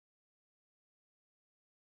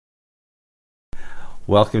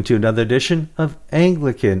Welcome to another edition of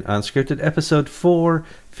Anglican Unscripted, episode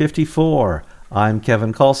 454. I'm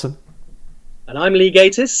Kevin Carlson. And I'm Lee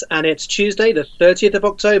Gatiss, and it's Tuesday, the 30th of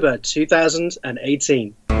October,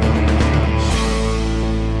 2018.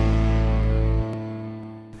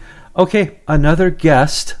 Okay, another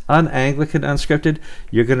guest on Anglican Unscripted.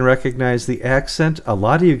 You're going to recognize the accent. A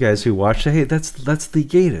lot of you guys who watch say, hey, that's Lee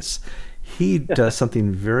Gatiss. He does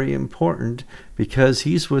something very important because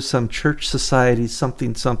he's with some church society,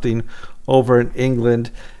 something over in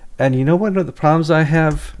England. And you know, one of the problems I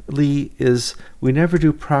have, Lee, is we never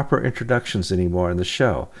do proper introductions anymore in the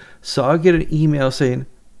show. So I'll get an email saying,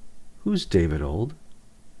 who's David Old?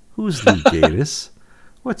 Who's Lee Gatiss?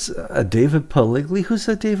 What's a David Paligli? Who's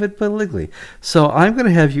a David Paligli? So I'm going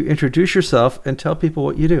to have you introduce yourself and tell people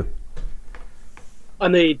what you do.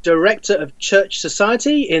 I'm the director of Church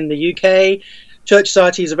Society in the UK. Church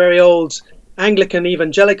Society is a very old Anglican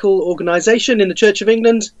evangelical organisation in the Church of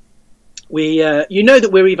England. You know that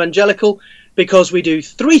we're evangelical because we do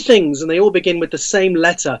three things, and they all begin with the same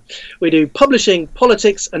letter. We do publishing,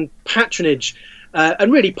 politics, and patronage,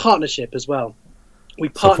 and really partnership as well. We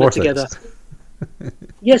partner together.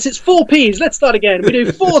 Yes, it's 4 Ps. Let's start again. We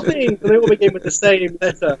do 4 things, and they all begin with the same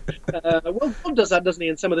letter. Well, God does that, doesn't he,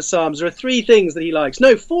 in some of the Psalms? There are 3 things that he likes.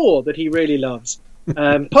 No, 4 that he really loves.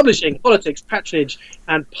 Publishing, politics, patronage,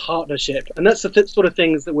 and partnership. And that's the sort of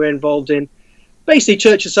things that we're involved in. Basically,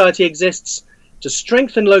 Church Society exists to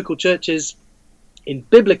strengthen local churches in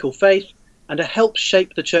biblical faith and to help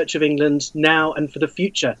shape the Church of England now and for the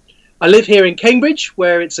future. I live here in Cambridge,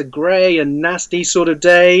 where it's a grey and nasty sort of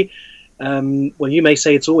day. Well, you may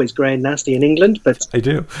say it's always grey and nasty in England, but I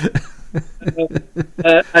do.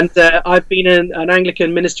 and I've been an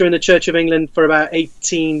Anglican minister in the Church of England for about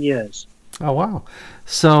 18 years. Oh, wow.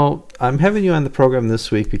 So I'm having you on the program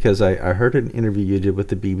this week because I heard an interview you did with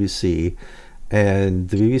the BBC, and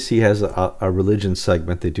the BBC has a religion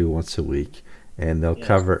segment they do once a week, and they'll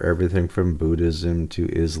cover everything from Buddhism to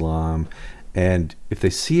Islam, and if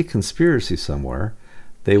they see a conspiracy somewhere,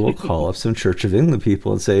 they will call up some Church of England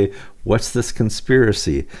people and say, what's this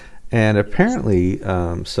conspiracy? And apparently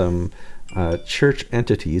some church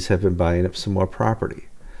entities have been buying up some more property.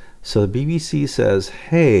 So the BBC says,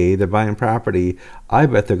 hey, they're buying property. I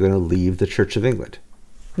bet they're going to leave the Church of England.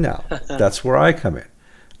 Now, that's where I come in.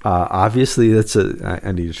 Obviously,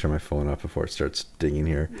 I need to turn my phone off before it starts dinging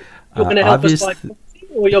here. You're going to help us buy property,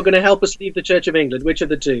 or you're going to help us leave the Church of England? Which of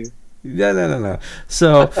the two? No.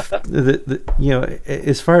 So,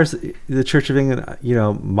 as far as the Church of England,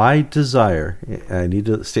 my desire, I need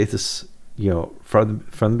to state this, from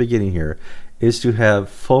the beginning here, is to have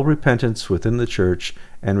full repentance within the church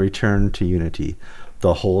and return to unity.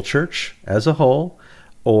 The whole church as a whole,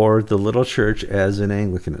 or the little church as in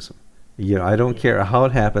Anglicanism. I don't care how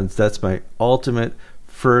it happens. That's my ultimate,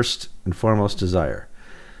 first and foremost desire.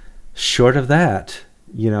 Short of that,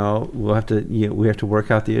 we have to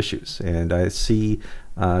work out the issues, and I see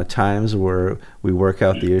times where we work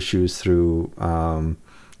out the issues through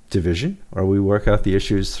division, or we work out the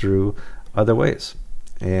issues through other ways.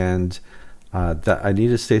 And that I need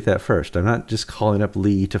to state that first. I'm not just calling up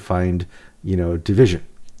Lee to find division.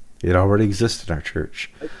 It already exists in our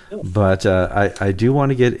church, but I do want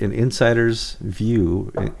to get an insider's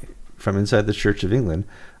view from inside the Church of England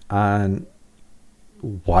on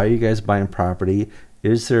why you guys buying property.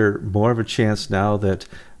 Is there more of a chance now that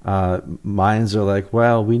minds are like,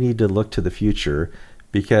 well, we need to look to the future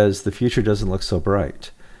because the future doesn't look so bright?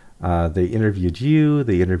 They interviewed you,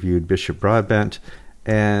 they interviewed Bishop Broadbent,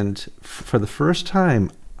 and for the first time,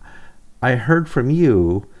 I heard from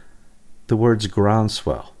you the words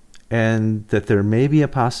groundswell, and that there may be a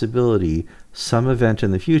possibility some event in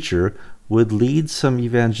the future would lead some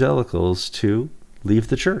evangelicals to leave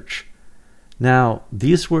the church. Now,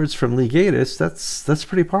 these words from Lee Gatiss, that's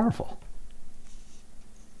pretty powerful.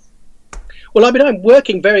 Well, I'm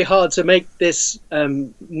working very hard to make this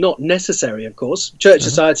not necessary, of course. Church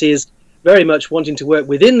Society is very much wanting to work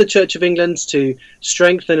within the Church of England to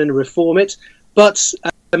strengthen and reform it. But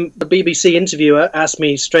the BBC interviewer asked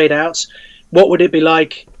me straight out, what would it be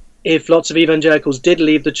like if lots of evangelicals did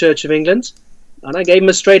leave the Church of England? And I gave him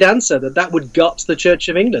a straight answer, that would gut the Church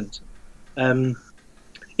of England.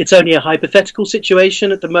 It's only a hypothetical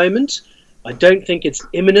situation at the moment. I don't think it's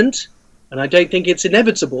imminent, and I don't think it's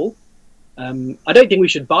inevitable. I don't think we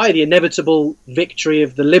should buy the inevitable victory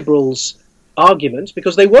of the Liberals' argument,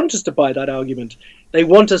 because they want us to buy that argument. They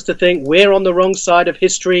want us to think we're on the wrong side of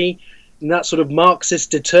history in that sort of Marxist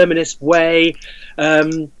determinist way.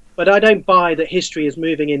 But I don't buy that history is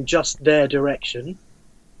moving in just their direction.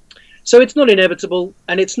 So it's not inevitable,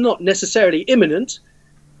 and it's not necessarily imminent,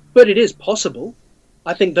 but it is possible.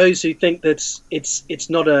 I think those who think that it's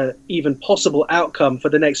not a even possible outcome for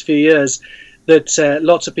the next few years, that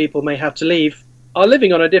lots of people may have to leave, are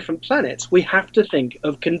living on a different planet. We have to think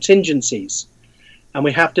of contingencies, and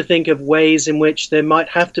we have to think of ways in which there might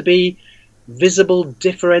have to be visible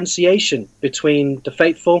differentiation between the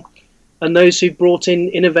faithful and those who brought in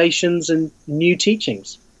innovations and new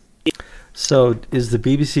teachings. So is the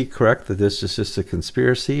BBC correct that this is just a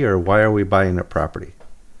conspiracy, or why are we buying up property?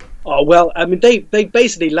 Oh, well, I mean, they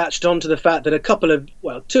basically latched on to the fact that a couple of,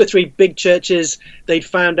 well, 2 or 3 big churches, they'd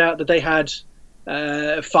found out that they had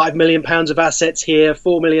 £5 million of assets here,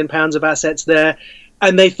 £4 million of assets there,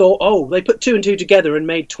 and they thought, oh, they put 2 and 2 together and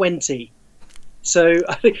made 20. So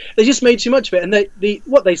I think they just made too much of it. And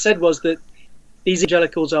what they said was that these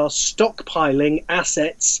evangelicals are stockpiling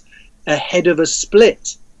assets ahead of a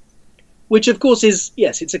split, which, of course, is,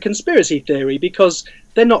 yes, it's a conspiracy theory, because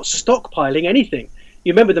they're not stockpiling anything.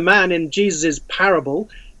 You remember the man in Jesus's parable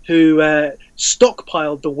who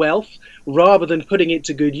stockpiled the wealth rather than putting it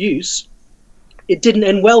to good use. It didn't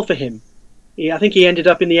end well for him. I think he ended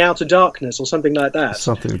up in the outer darkness or something like that.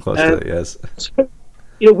 Something close to that, yes. So,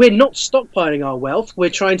 we're not stockpiling our wealth. We're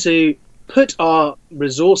trying to put our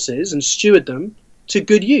resources and steward them to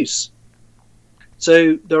good use.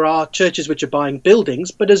 So there are churches which are buying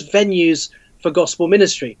buildings, but as venues for gospel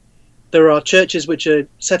ministry. There are churches which are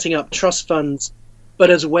setting up trust funds, but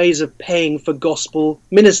as ways of paying for gospel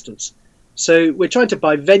ministers. So we're trying to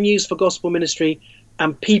buy venues for gospel ministry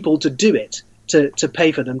and people to do it, to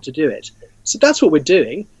pay for them to do it. So that's what we're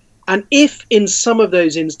doing. And if in some of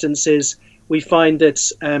those instances we find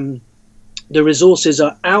that the resources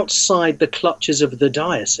are outside the clutches of the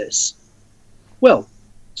diocese, well,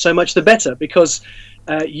 so much the better, because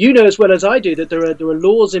you know as well as I do that there are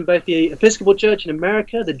laws in both the Episcopal Church in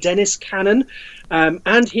America, the Dennis Canon,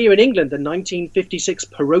 and here in England, the 1956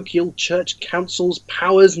 Parochial Church Council's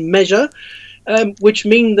Powers Measure, which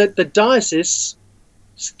mean that the diocese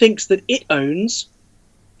thinks that it owns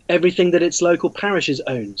everything that its local parishes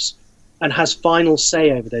owns and has final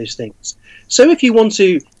say over those things. So if you want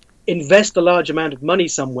to invest a large amount of money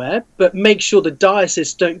somewhere, but make sure the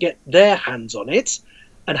diocese don't get their hands on it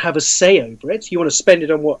and have a say over it, you want to spend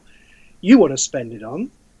it on what you want to spend it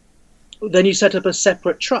on, then you set up a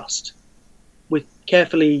separate trust with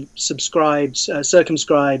carefully circumscribed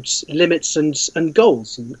limits and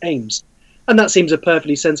goals and aims. And that seems a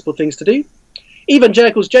perfectly sensible thing to do.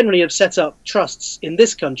 Evangelicals generally have set up trusts in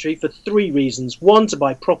this country for 3 reasons. 1, to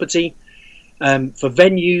buy property, for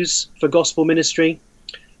venues, for gospel ministry.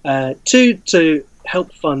 2, to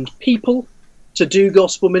help fund people to do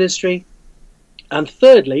gospel ministry. And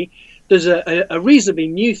thirdly, there's a reasonably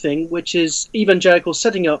new thing, which is evangelicals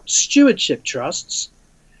setting up stewardship trusts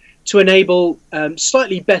to enable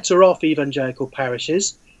slightly better off evangelical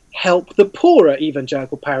parishes help the poorer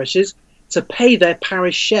evangelical parishes to pay their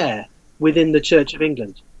parish share within the Church of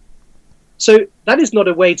England. So that is not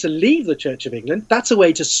a way to leave the Church of England. That's a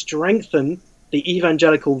way to strengthen the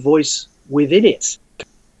evangelical voice within it.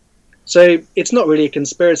 So it's not really a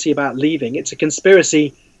conspiracy about leaving. It's a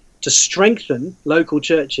conspiracy to strengthen local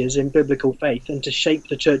churches in biblical faith and to shape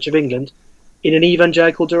the Church of England in an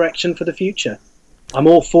evangelical direction for the future. I'm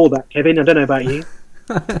all for that, Kevin. I don't know about you.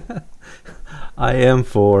 I am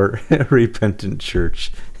for a repentant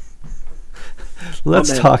church.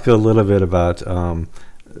 Let's talk a little bit about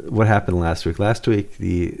what happened last week. Last week,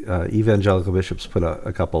 the evangelical bishops put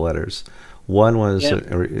a couple letters. One was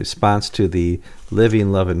a response to the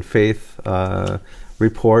Living, Love, and Faith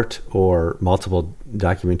report, or multiple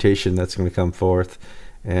documentation that's going to come forth.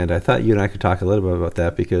 And I thought you and I could talk a little bit about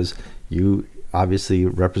that, because you obviously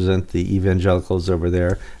represent the evangelicals over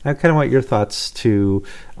there. I kind of want your thoughts to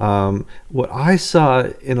what I saw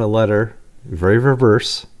in a letter, very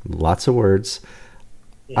verbose, lots of words.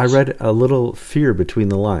 Yes. I read a little fear between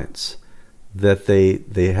the lines that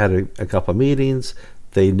they had a couple of meetings.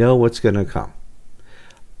 They know what's going to come.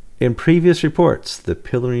 In previous reports, the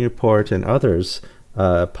Pillory Report and others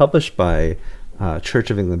published by Church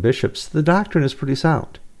of England bishops, the doctrine is pretty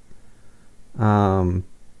sound. They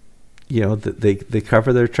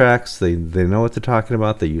cover their tracks. They know what they're talking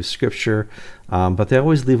about. They use scripture, but they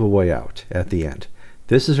always leave a way out at the end.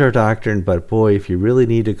 This is our doctrine, but boy, if you really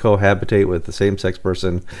need to cohabitate with the same-sex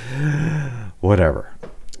person, whatever.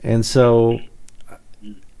 And so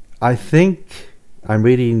I think I'm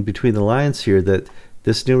reading between the lines here that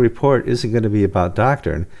this new report isn't going to be about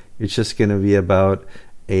doctrine. It's just going to be about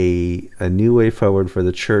a new way forward for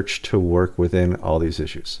the church to work within all these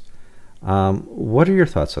issues. What are your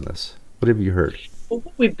thoughts on this? What have you heard? Well,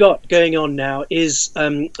 what we've got going on now is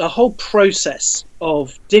a whole process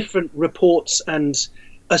of different reports and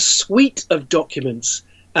a suite of documents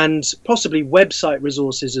and possibly website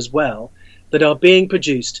resources as well that are being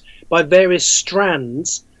produced by various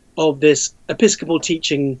strands of this Episcopal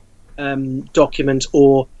teaching document,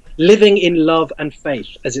 or Living in Love and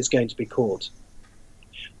Faith, as it's going to be called.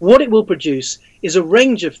 What it will produce is a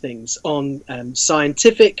range of things on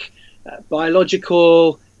scientific,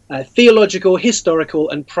 biological, theological, historical,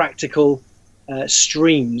 and practical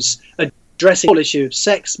streams addressing the whole issue of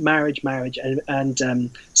sex, marriage,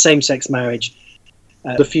 and same-sex marriage,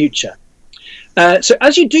 the future. So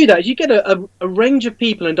as you do that, you get a range of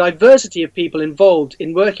people and diversity of people involved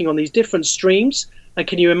in working on these different streams. And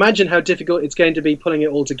can you imagine how difficult it's going to be pulling it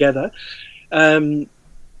all together? The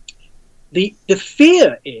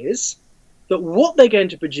fear is that what they're going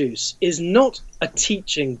to produce is not a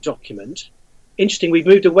teaching document. Interesting, we've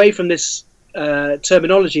moved away from this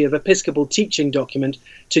terminology of Episcopal teaching document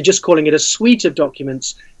to just calling it a suite of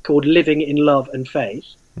documents called Living in Love and Faith.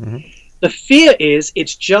 Mm-hmm. The fear is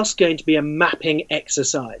it's just going to be a mapping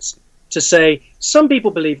exercise to say, some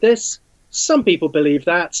people believe this, some people believe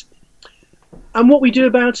that, and what we do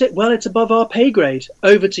about it, well, it's above our pay grade.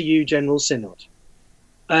 Over to you, General Synod.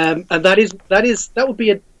 And that would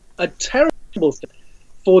be a terrible thing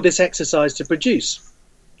for this exercise to produce.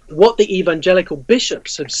 What the evangelical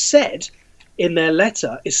bishops have said in their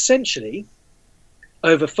letter, essentially,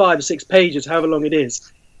 over 5 or 6 pages, however long it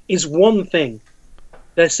is one thing.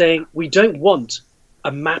 They're saying, we don't want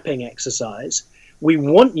a mapping exercise. We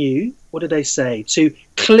want you, what do they say, to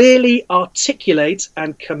clearly articulate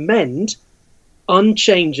and commend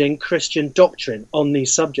unchanging Christian doctrine on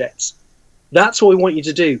these subjects. That's what we want you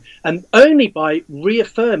to do. And only by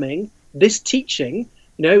reaffirming this teaching,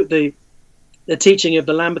 the teaching of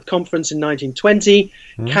the Lambeth Conference in 1920,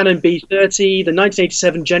 Canon B30, the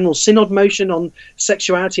 1987 General Synod motion on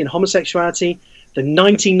sexuality and homosexuality, the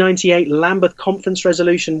 1998 Lambeth Conference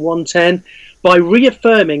Resolution 110, by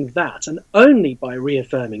reaffirming that, and only by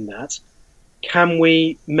reaffirming that, can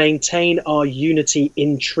we maintain our unity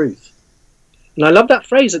in truth. And I love that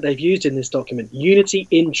phrase that they've used in this document, unity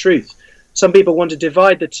in truth. Some people want to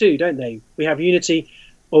divide the two, don't they? We have unity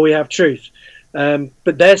or we have truth.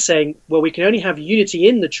 But they're saying, well, we can only have unity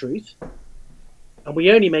in the truth, and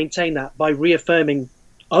we only maintain that by reaffirming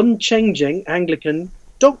unchanging Anglican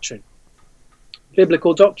doctrine,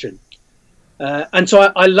 biblical doctrine. And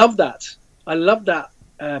so I love that. I love that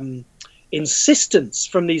insistence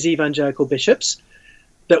from these evangelical bishops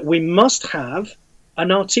that we must have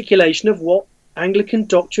an articulation of what Anglican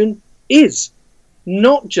doctrine is,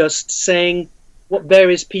 not just saying what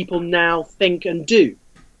various people now think and do.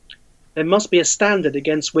 There must be a standard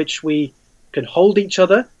against which we can hold each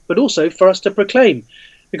other, but also for us to proclaim,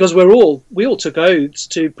 because we all took oaths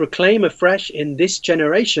to proclaim afresh in this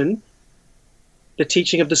generation the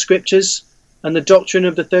teaching of the Scriptures and the doctrine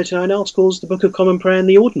of the 39 Articles, the Book of Common Prayer, and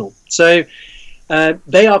the Ordinal. So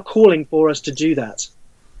they are calling for us to do that,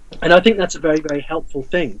 and I think that's a very, very helpful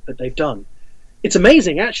thing that they've done. It's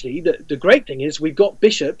amazing, actually. The great thing is we've got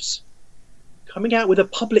bishops coming out with a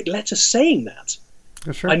public letter saying that.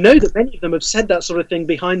 That's right. I know that many of them have said that sort of thing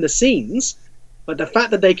behind the scenes, but the fact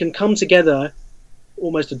that they can come together,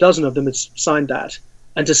 almost a dozen of them have signed that,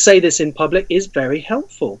 and to say this in public is very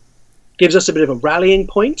helpful. Gives us a bit of a rallying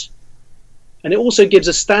point, and it also gives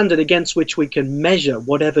a standard against which we can measure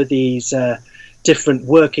whatever these different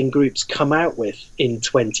working groups come out with in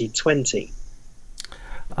 2020.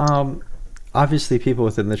 Obviously, people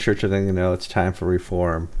within the Church of England know it's time for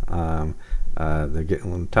reform. They're getting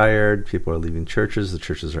a little tired. People are leaving churches. The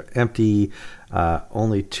churches are empty.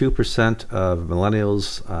 Only 2% of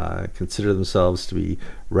millennials consider themselves to be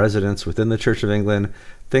residents within the Church of England.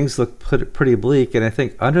 Things look pretty bleak, and I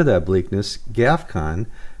think under that bleakness, GAFCON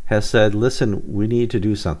has said, listen, we need to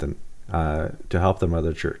do something to help the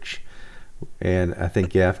Mother Church. And I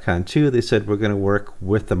think GAFCON too, they said we're going to work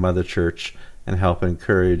with the Mother Church and help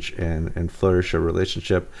encourage and flourish a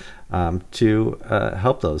relationship to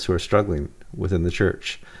help those who are struggling within the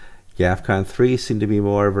church. GAFCON 3 seemed to be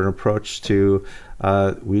more of an approach to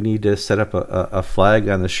we need to set up a flag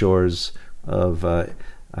on the shores of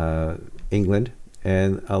England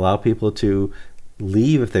and allow people to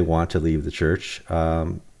leave if they want to leave the church,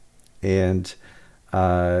 and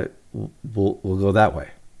we'll go that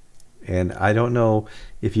way. And I don't know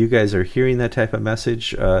if you guys are hearing that type of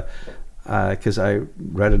message, because I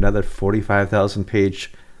read another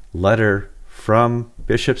 45,000-page letter from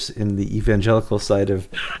bishops in the evangelical side of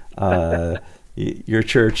your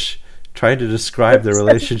church trying to describe the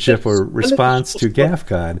relationship or response to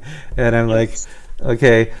GAFCON. And I'm like,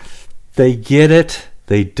 okay, they get it,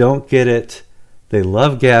 they don't get it, they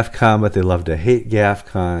love GAFCON, but they love to hate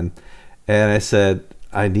GAFCON. And I said,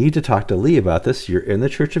 I need to talk to Lee about this. You're in the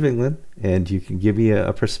Church of England, and you can give me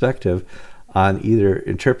a perspective on either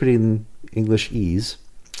interpreting Englishese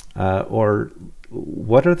or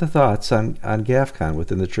what are the thoughts on GAFCON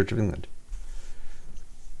within the Church of England?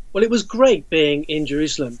 Well, it was great being in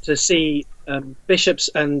Jerusalem to see bishops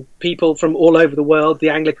and people from all over the world, the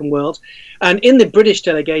Anglican world. And in the British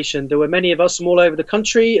delegation, there were many of us from all over the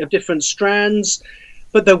country of different strands,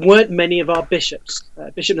 but there weren't many of our bishops.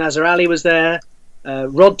 Bishop Nazar Ali was there,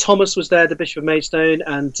 Rod Thomas was there, the Bishop of Maidstone,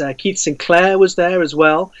 and Keith Sinclair was there as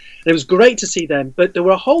well. And it was great to see them. But there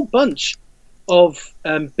were a whole bunch of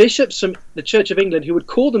bishops from the Church of England who would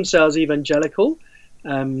call themselves evangelical,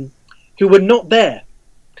 who were not there.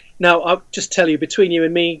 Now, I'll just tell you, between you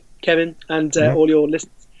and me, Kevin, and all your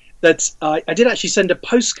listeners, that I did actually send a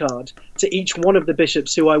postcard to each one of the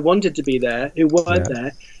bishops who I wanted to be there, who weren't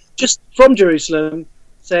there, just from Jerusalem,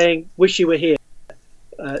 saying, wish you were here,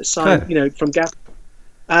 signed, from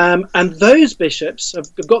GAFCON. And those bishops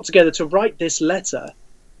have got together to write this letter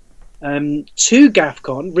to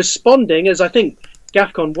GAFCON, responding, as I think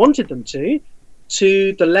GAFCON wanted them to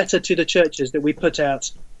the letter to the churches that we put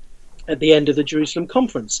out at the end of the Jerusalem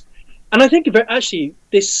conference. And I think actually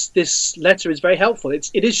this letter is very helpful. It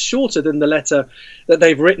is shorter than the letter that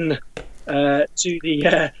they've written to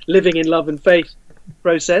the Living in Love and Faith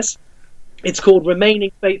process. It's called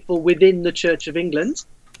Remaining Faithful Within the Church of England.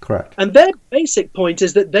 Correct. And their basic point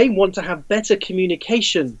is that they want to have better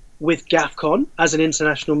communication with GAFCON as an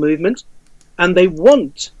international movement, and they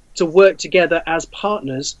want to work together as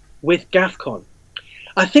partners with GAFCON.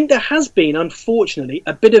 I think there has been, unfortunately,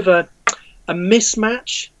 a bit of a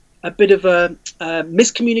mismatch, a bit of a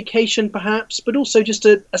miscommunication perhaps, but also just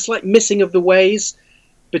a slight missing of the ways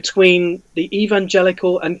between the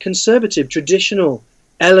evangelical and conservative traditional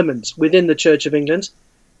elements within the Church of England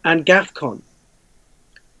and GAFCON.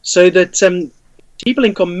 So that people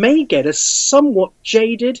in GAFCON may get a somewhat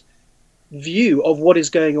jaded view of what is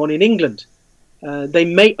going on in England. They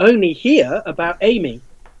may only hear about AME,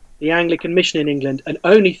 the Anglican Mission in England, and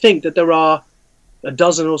only think that there are a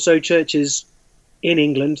dozen or so churches in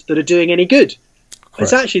England that are doing any good.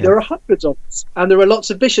 It's actually, there are hundreds of us, and there are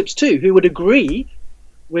lots of bishops too who would agree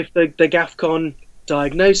with the GAFCON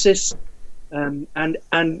diagnosis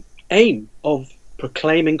and aim of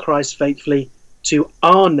proclaiming Christ faithfully to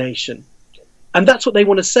our nation. And that's what they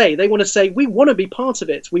want to say. They want to say, we want to be part of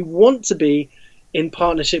it. We want to be in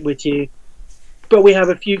partnership with you, but we have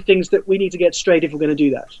a few things that we need to get straight if we're going to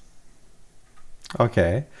do that.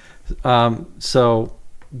 Okay. So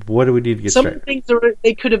what do we need to get straight? Some things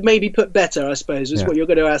they could have maybe put better, I suppose, is what you're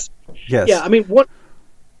going to ask. Yes. Yeah, I mean, what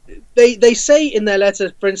they say in their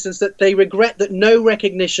letter, for instance, that they regret that no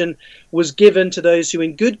recognition was given to those who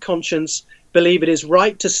in good conscience believe it is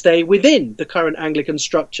right to stay within the current Anglican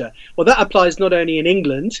structure. Well, that applies not only in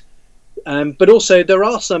England, but also there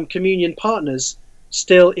are some communion partners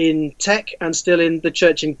still in tech and still in the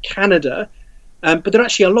church in Canada. But there are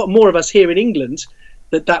actually a lot more of us here in England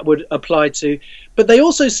that would apply to. But they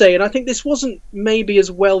also say, and I think this wasn't maybe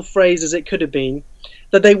as well phrased as it could have been,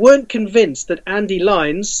 that they weren't convinced that Andy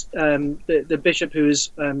Lyons, the bishop who is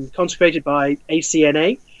consecrated by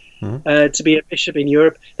ACNA to be a bishop in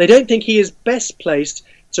Europe, they don't think he is best placed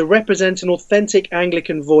to represent an authentic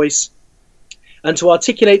Anglican voice and to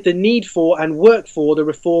articulate the need for and work for the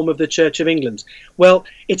reform of the Church of England. Well,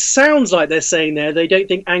 it sounds like they're saying there they don't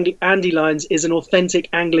think Andy Lyons is an authentic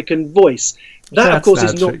Anglican voice. That, of course,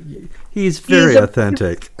 is not. He's very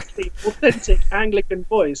authentic. Authentic Anglican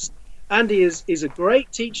voice. Andy is a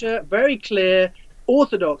great teacher, very clear,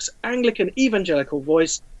 orthodox Anglican evangelical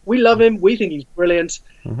voice. We love him. We think he's brilliant.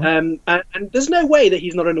 And there's no way that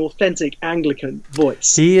he's not an authentic Anglican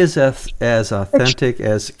voice. He is as authentic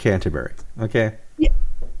as Canterbury. Okay. Yeah.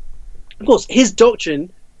 Of course, his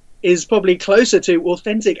doctrine is probably closer to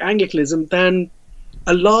authentic Anglicanism than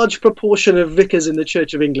a large proportion of vicars in the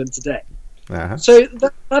Church of England today. So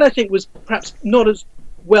that I think was perhaps not as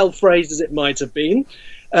well phrased as it might have been.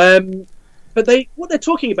 But what they're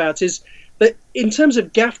talking about is that in terms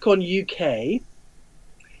of GAFCON UK,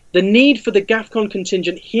 the need for the GAFCON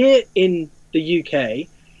contingent here in the UK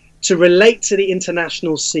to relate to the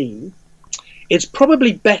international scene, it's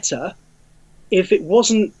probably better if it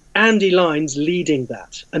wasn't Andy Lyons leading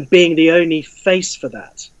that and being the only face for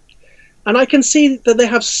that. And I can see that they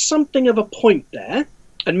have something of a point there,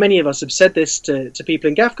 and many of us have said this to people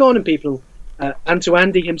in GAFCON and people and to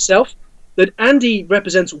Andy himself, that Andy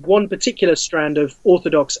represents one particular strand of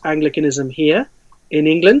Orthodox Anglicanism here in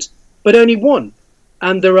England, but only one.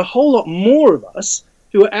 And there are a whole lot more of us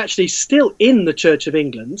who are actually still in the Church of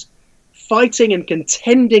England, fighting and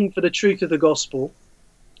contending for the truth of the gospel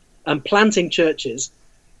and planting churches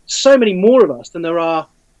so many more of us than there are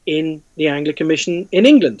in the Anglican Mission in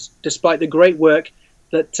England, despite the great work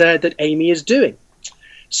that Amy is doing.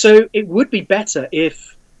 So it would be better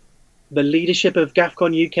if the leadership of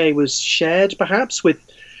GAFCON UK was shared, perhaps, with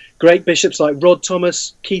great bishops like Rod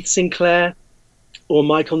Thomas, Keith Sinclair, or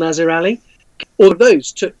Michael Nazir Ali. All of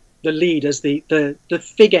those took the lead as the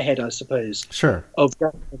figurehead, I suppose, Sure. of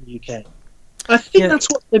GAFCON UK. I think that's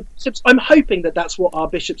what the bishops, I'm hoping that that's what our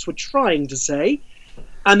bishops were trying to say,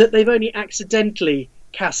 and that they've only accidentally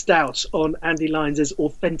cast doubt on Andy Lyons'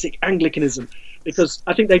 authentic Anglicanism, because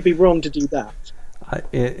I think they'd be wrong to do that.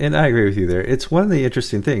 And I agree with you there. It's one of the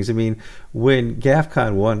interesting things. I mean, when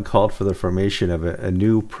GAFCON 1 called for the formation of a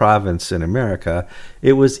new province in America,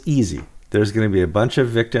 it was easy. There's going to be a bunch of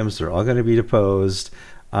victims. They're all going to be deposed.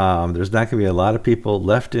 There's not going to be a lot of people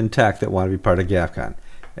left intact that want to be part of GAFCON.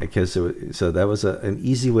 So that was an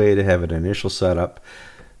easy way to have an initial setup.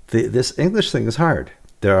 This English thing is hard.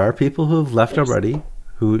 There are people who have left already,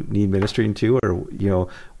 who need ministering to, or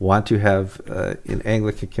want to have an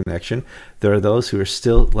Anglican connection. There are those who are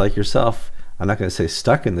still, like yourself, I'm not going to say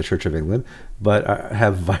stuck in the Church of England, but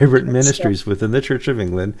have vibrant ministries within the Church of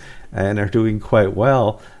England and are doing quite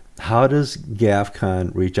well. How does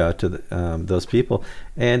GAFCON reach out to those people?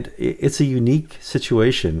 And it's a unique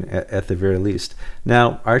situation at the very least.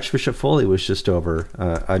 Now, Archbishop Foley was just over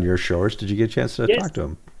on your shores. Did you get a chance to talk to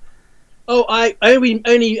him? Oh, I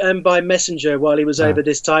only by messenger while he was over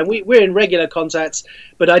this time. We're in regular contact,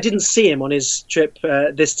 but I didn't see him on his trip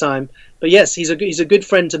this time. But yes, he's a good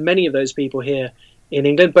friend to many of those people here in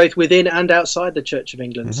England, both within and outside the Church of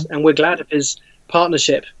England. Mm-hmm. And we're glad of his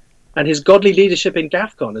partnership and his godly leadership in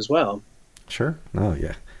GAFCON as well. Sure. Oh,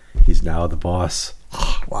 yeah. He's now the boss.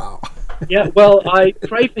 Wow. Yeah, well, I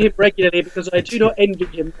pray for him regularly because I do not envy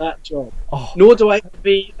him that job. Nor do I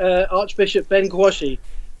envy Archbishop Ben Kwashi.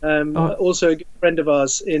 Also a good friend of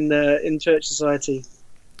ours in Church Society.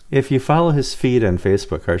 If you follow his feed on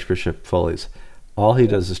Facebook, Archbishop Foley's, all he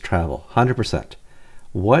does is travel, 100%.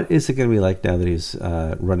 What is it going to be like now that he's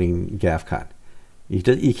running GAFCON?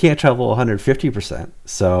 You can't travel 150%,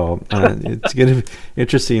 so it's going to be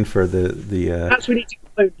interesting for the perhaps we need to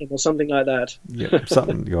clone him or something like that. Yeah,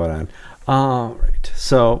 something going on. All right.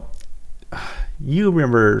 So you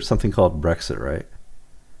remember something called Brexit, right?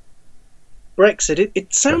 Brexit.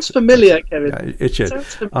 It sounds familiar, Kevin. Yeah, it should.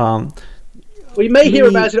 We may hear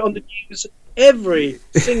about it on the news every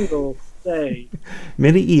single day.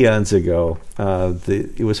 Many eons ago,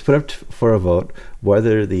 it was put up for a vote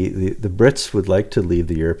whether the Brits would like to leave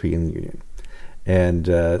the European Union. And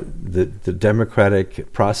the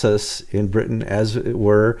democratic process in Britain, as it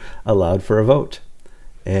were, allowed for a vote.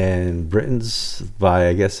 And Britons, by,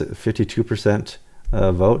 I guess, 52%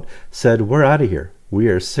 vote, said, we're out of here. We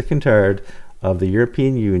are sick and tired of the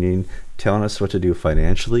European Union telling us what to do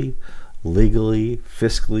financially, legally,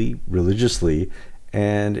 fiscally, religiously,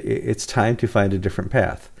 and it's time to find a different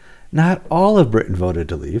path. Not all of Britain voted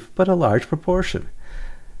to leave, but a large proportion.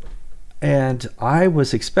 And I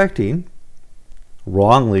was expecting,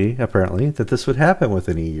 wrongly apparently, that this would happen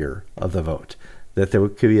within a year of the vote, that there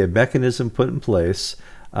could be a mechanism put in place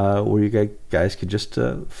where you guys could just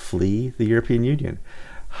flee the European Union.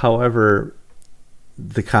 However,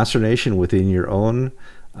 the consternation within your own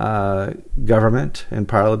government and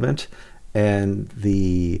parliament and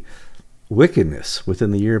the wickedness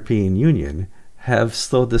within the European Union have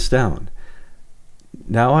slowed this down.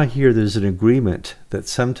 Now I hear there's an agreement that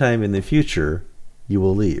sometime in the future you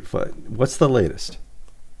will leave. What's the latest?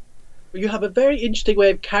 You have a very interesting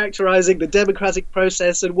way of characterizing the democratic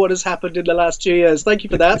process and what has happened in the last 2 years. Thank you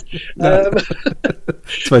for that.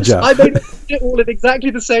 It's my job. I may not do it all in exactly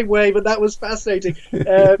the same way, but that was fascinating.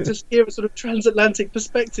 Just hear a sort of transatlantic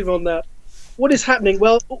perspective on that. What is happening?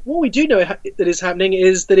 Well, what we do know that is happening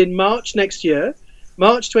is that in March next year,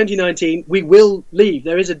 March 2019, we will leave.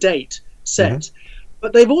 There is a date set. Mm-hmm.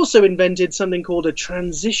 But they've also invented something called a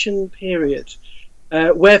transition period,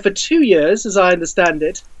 where for 2 years, as I understand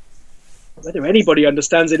it, whether anybody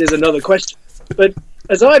understands it is another question. But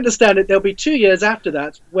as I understand it, there'll be 2 years after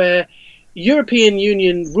that where European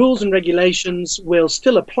Union rules and regulations will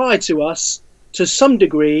still apply to us to some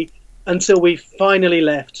degree until we've finally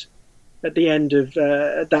left at the end of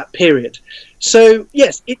that period. So,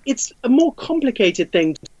 yes, it's a more complicated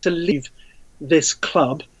thing to leave this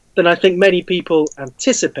club than I think many people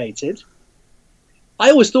anticipated. I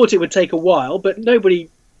always thought it would take a while, but nobody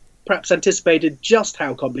perhaps anticipated just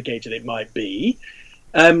how complicated it might be.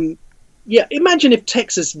 Imagine if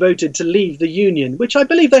Texas voted to leave the Union, which I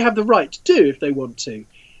believe they have the right to do if they want to.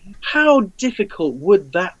 How difficult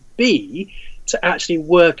would that be to actually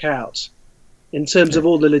work out? in terms of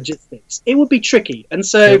all the logistics. It would be tricky, and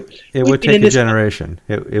so it would take a generation.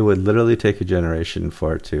 It would literally take a generation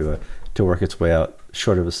for it to work its way out,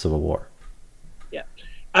 short of a civil war. Yeah,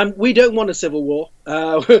 and we don't want a civil war,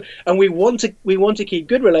 and we want to keep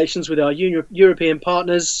good relations with our European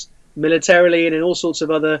partners militarily and in all sorts of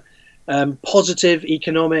other positive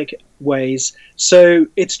economic ways. So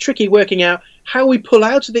it's tricky working out how we pull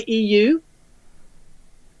out of the EU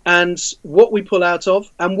and what we pull out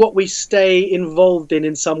of and what we stay involved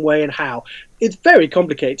in some way and how. It's very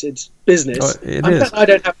complicated business. Oh, it is. I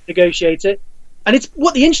don't have to negotiate it. And it's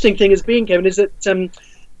what the interesting thing has been, Kevin, is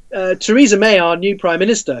that Theresa May, our new Prime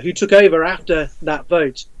Minister, who took over after that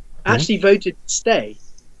vote, actually voted to stay.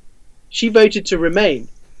 She voted to remain.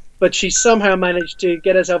 But she somehow managed to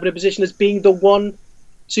get herself in a position as being the one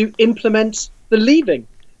to implement the leaving.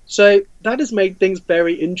 So that has made things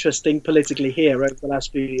very interesting politically here over the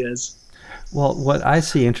last few years. Well, what I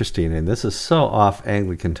see interesting, and this is so off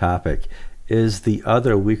Anglican topic, is the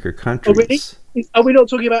other weaker countries. Oh, really? Are we not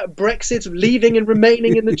talking about Brexit, leaving and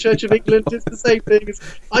remaining in the Church of England? It's the same thing.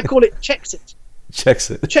 I call it Chexit.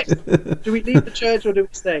 Chexit. Do we leave the church or do we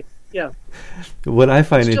stay? Yeah. What I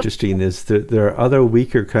find interesting is that there are other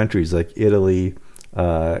weaker countries like Italy,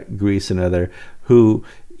 Greece, and other who,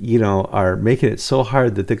 are making it so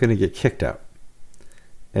hard that they're going to get kicked out.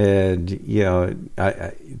 And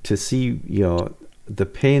to see the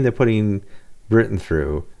pain they're putting Britain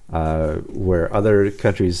through, where other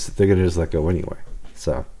countries they're going to just let go anyway.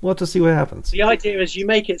 So we'll have to see what happens. The idea is you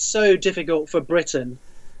make it so difficult for Britain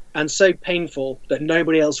and so painful that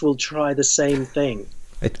nobody else will try the same thing.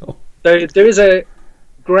 I know. So there is a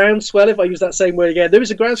groundswell, if I use that same word again, there is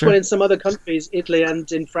a groundswell in some other countries, Italy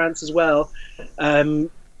and in France as well,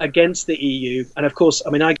 against the EU. And of course,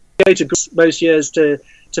 I go to Greece most years to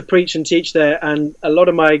preach and teach there, and a lot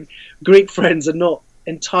of my Greek friends are not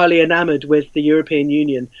entirely enamored with the European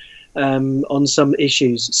Union on some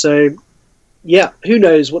issues. So, yeah, who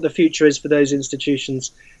knows what the future is for those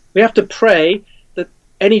institutions. We have to pray that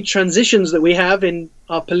any transitions that we have in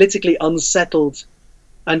our politically unsettled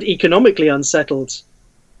and economically unsettled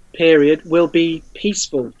period will be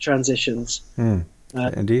peaceful transitions.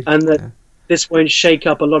 Indeed. And that this won't shake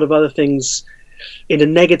up a lot of other things in a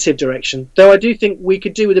negative direction. Though I do think we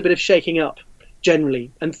could do with a bit of shaking up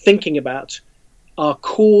generally and thinking about our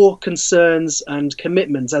core concerns and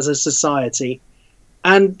commitments as a society.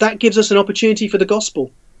 And that gives us an opportunity for the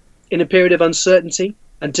gospel in a period of uncertainty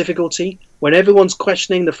and difficulty, when everyone's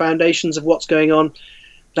questioning the foundations of what's going on.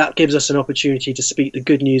 That gives us an opportunity to speak the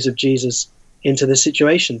good news of Jesus into the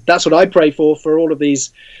situation. That's what I pray for all of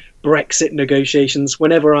these Brexit negotiations,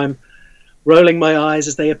 whenever I'm rolling my eyes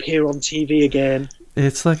as they appear on TV again.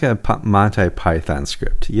 It's like a Monty Python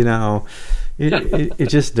script, It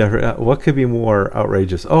just never. What could be more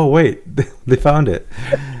outrageous? Oh wait, they found it.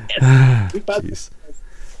 Jeez.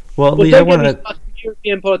 Well, Lee, I want to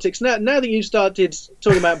European politics now. Now that you started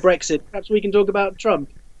talking about Brexit, perhaps we can talk about Trump.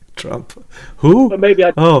 Who? But maybe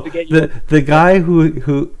I to get you the guy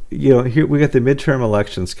who here we got the midterm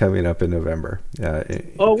elections coming up in November, a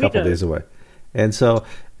couple of days away, and so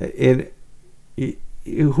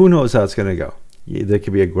who knows how it's going to go. There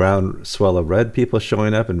could be a groundswell of red people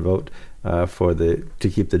showing up and vote to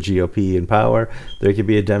keep the GOP in power. There could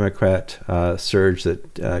be a Democrat surge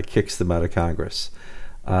that kicks them out of Congress.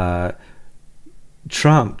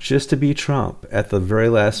 Trump, just to be Trump, at the very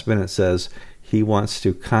last minute says he wants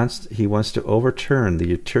to overturn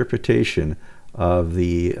the interpretation of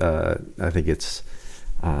the I think it's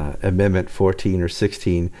Amendment 14 or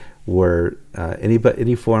 16, where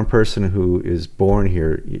any foreign person who is born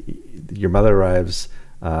here, your mother arrives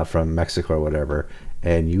from Mexico or whatever,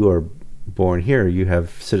 and you are born here, you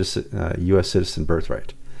have U.S. citizen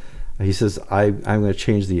birthright. He says, I'm going to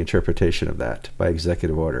change the interpretation of that by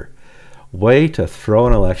executive order. Way to throw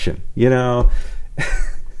an election,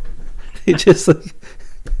 He just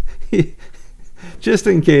just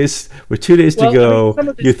in case with 2 days to go,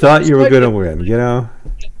 you thought you were going to win,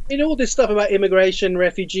 In all this stuff about immigration,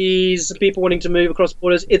 refugees, people wanting to move across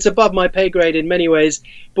borders, it's above my pay grade in many ways.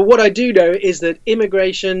 But what I do know is that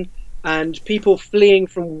immigration and people fleeing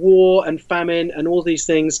from war and famine and all these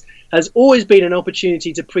things has always been an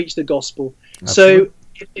opportunity to preach the gospel. Absolutely. So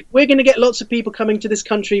if we're going to get lots of people coming to this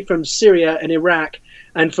country from Syria and Iraq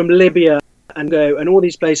and from Libya and all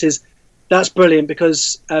these places, that's brilliant,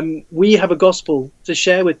 because we have a gospel to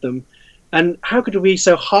share with them. And how could we be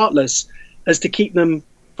so heartless as to keep them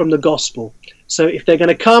from the gospel? So if they're going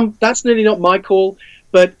to come, that's nearly not my call,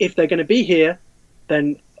 but if they're going to be here,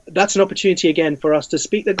 then that's an opportunity again for us to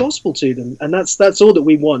speak the gospel to them. And that's all that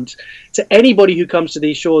we want to anybody who comes to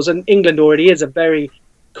these shores. And England already is a very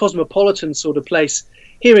cosmopolitan sort of place.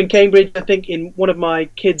 Here in Cambridge, I think in one of my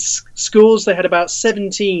kids' schools, they had about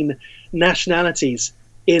 17 nationalities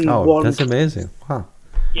in one. That's amazing! Wow.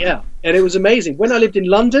 Yeah, and it was amazing. When I lived in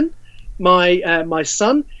London, my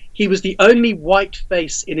son, he was the only white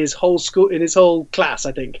face in his whole school, in his whole class.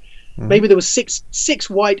 I think maybe there was six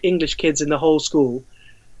white English kids in the whole school.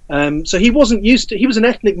 So he wasn't used to. He was an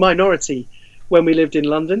ethnic minority when we lived in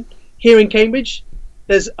London. Here in Cambridge,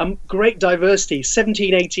 there's a great diversity,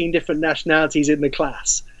 17, 18 different nationalities in the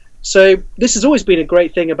class. So this has always been a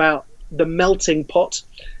great thing about the melting pot,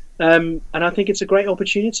 and I think it's a great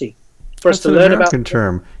opportunity for us to learn about. American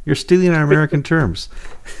term. You're stealing our American terms.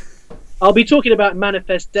 I'll be talking about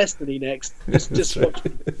manifest destiny next. Just watch.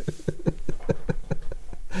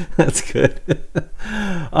 That's good.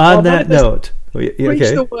 On that note, preach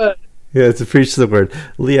the word. Yeah, it's a preach the word.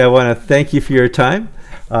 Lee, I want to thank you for your time.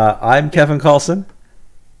 I'm Kevin Carlson.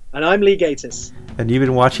 And I'm Lee Gatiss. And you've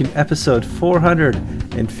been watching episode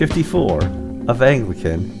 454 of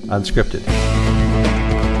Anglican Unscripted.